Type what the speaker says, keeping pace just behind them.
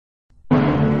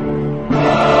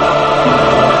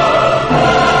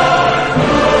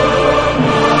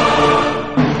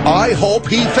hope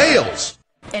he fails.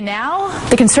 And now,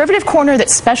 the conservative corner that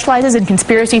specializes in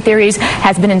conspiracy theories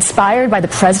has been inspired by the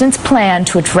president's plan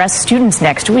to address students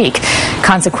next week.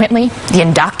 Consequently, the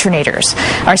indoctrinators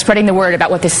are spreading the word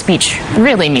about what this speech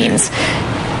really means.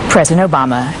 President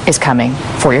Obama is coming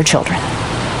for your children.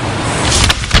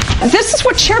 This is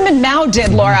what Chairman Mao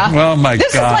did, Laura. Oh, my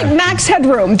This God. is like Max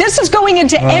Headroom. This is going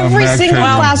into every Max single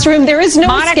Headroom. classroom. There is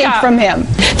no escape from him.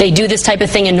 They do this type of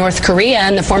thing in North Korea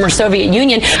and the former Soviet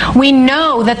Union. We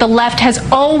know that the left has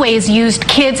always used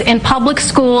kids in public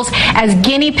schools as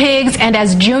guinea pigs and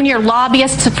as junior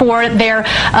lobbyists for their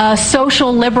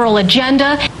social liberal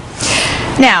agenda.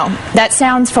 Now, that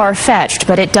sounds far-fetched,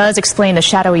 but it does explain the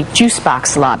shadowy juice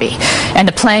box lobby and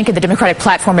the plank of the Democratic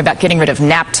platform about getting rid of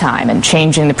nap time and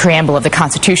changing the preamble of the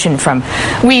Constitution from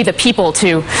 "we the people"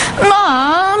 to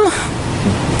 "Mom."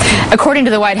 According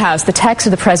to the White House, the text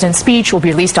of the president's speech will be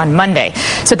released on Monday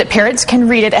so that parents can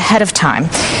read it ahead of time.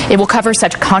 It will cover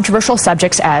such controversial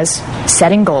subjects as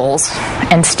setting goals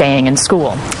and staying in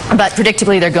school. But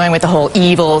predictably, they're going with the whole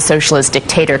evil socialist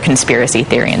dictator conspiracy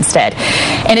theory instead.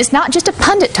 And it's not just a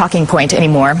pundit talking point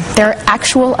anymore. There are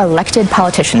actual elected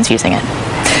politicians using it.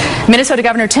 Minnesota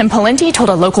Governor Tim Pawlenty told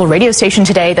a local radio station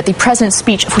today that the president's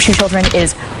speech for your children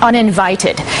is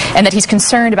uninvited and that he's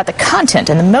concerned about the content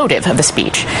and the motive of the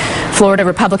speech. Florida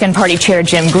Republican Party Chair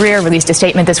Jim Greer released a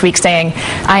statement this week saying,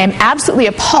 "I am absolutely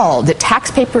appalled that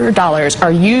taxpayer dollars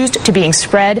are used to being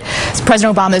spread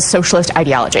President Obama's socialist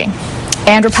ideology."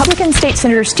 And Republican State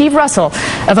Senator Steve Russell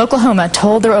of Oklahoma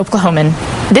told the Oklahoman,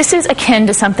 "This is akin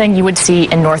to something you would see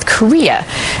in North Korea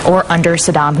or under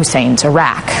Saddam Hussein's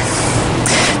Iraq."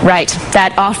 Right,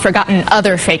 that oft-forgotten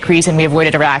other fake reason we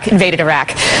invaded Iraq.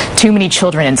 Too many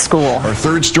children in school. Our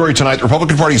third story tonight, the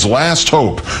Republican Party's last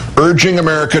hope, urging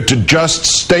America to just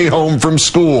stay home from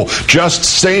school, just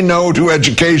say no to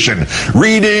education.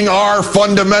 Reading are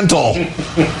fundamental.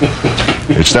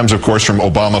 It stems, of course, from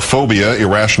Obamophobia,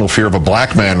 irrational fear of a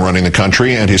black man running the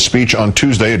country, and his speech on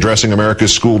Tuesday addressing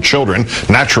America's school children.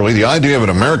 Naturally, the idea of an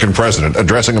American president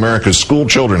addressing America's school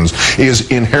children is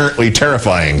inherently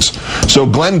terrifying. So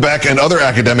Glenn Beck and other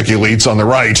academic elites on the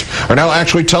right are now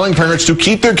actually telling parents to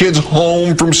keep their kids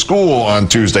home from school on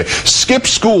Tuesday. Skip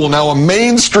school, now a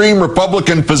mainstream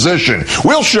Republican position.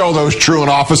 We'll show those truant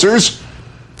officers.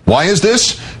 Why is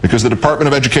this? Because the Department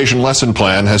of Education lesson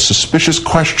plan has suspicious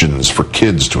questions for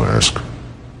kids to ask.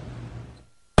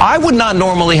 I would not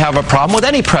normally have a problem with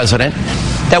any president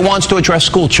that wants to address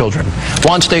school children,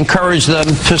 wants to encourage them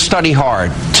to study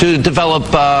hard, to develop,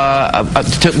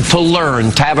 to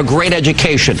learn, to have a great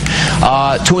education,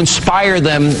 to inspire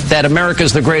them that America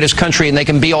is the greatest country and they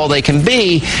can be all they can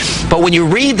be. But when you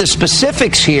read the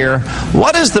specifics here,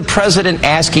 what is the president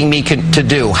asking me to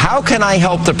do? How can I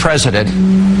help the president?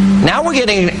 Now we're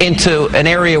getting into an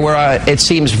area where it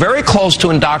seems very close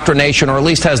to indoctrination, or at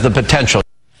least has the potential.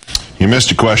 You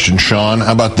missed a question, Sean.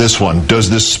 How about this one? Does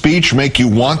this speech make you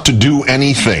want to do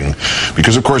anything?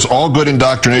 Because, of course, all good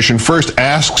indoctrination first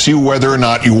asks you whether or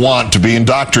not you want to be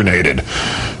indoctrinated.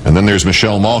 And then there's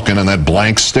Michelle Malkin and that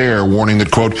blank stare warning that,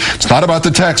 quote, it's not about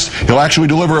the text. He'll actually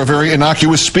deliver a very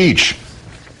innocuous speech.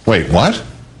 Wait, what?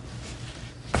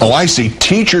 Oh, I see.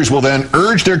 Teachers will then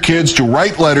urge their kids to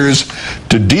write letters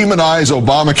to demonize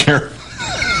Obamacare.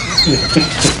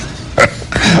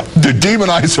 To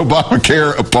demonize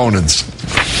Obamacare opponents.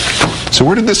 So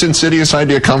where did this insidious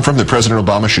idea come from that President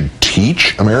Obama should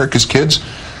teach America's kids?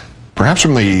 Perhaps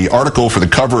from the article for the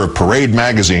cover of Parade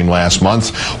magazine last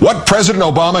month, What President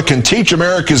Obama Can Teach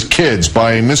America's Kids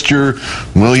by Mr.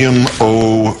 William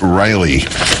O'Reilly.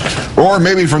 Or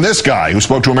maybe from this guy who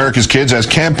spoke to America's kids as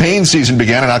campaign season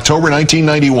began in October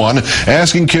 1991,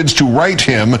 asking kids to write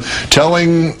him,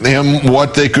 telling him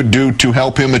what they could do to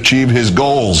help him achieve his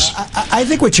goals. I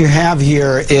think what you have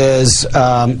here is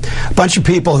a bunch of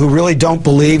people who really don't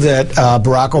believe that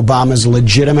Barack Obama is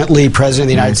legitimately president of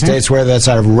the United States, whether that's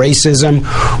out of racism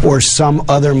or some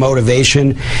other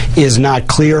motivation is not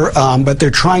clear, but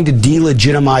they're trying to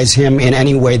delegitimize him in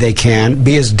any way they can,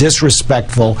 be as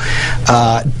disrespectful,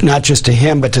 not just to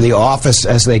him, but to the office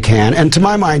as they can, and to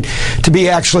my mind, to be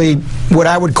actually what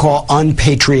I would call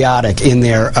unpatriotic in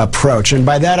their approach. And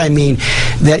by that I mean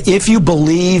that if you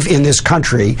believe in this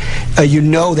country, you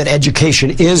know that education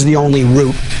is the only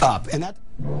route up. And that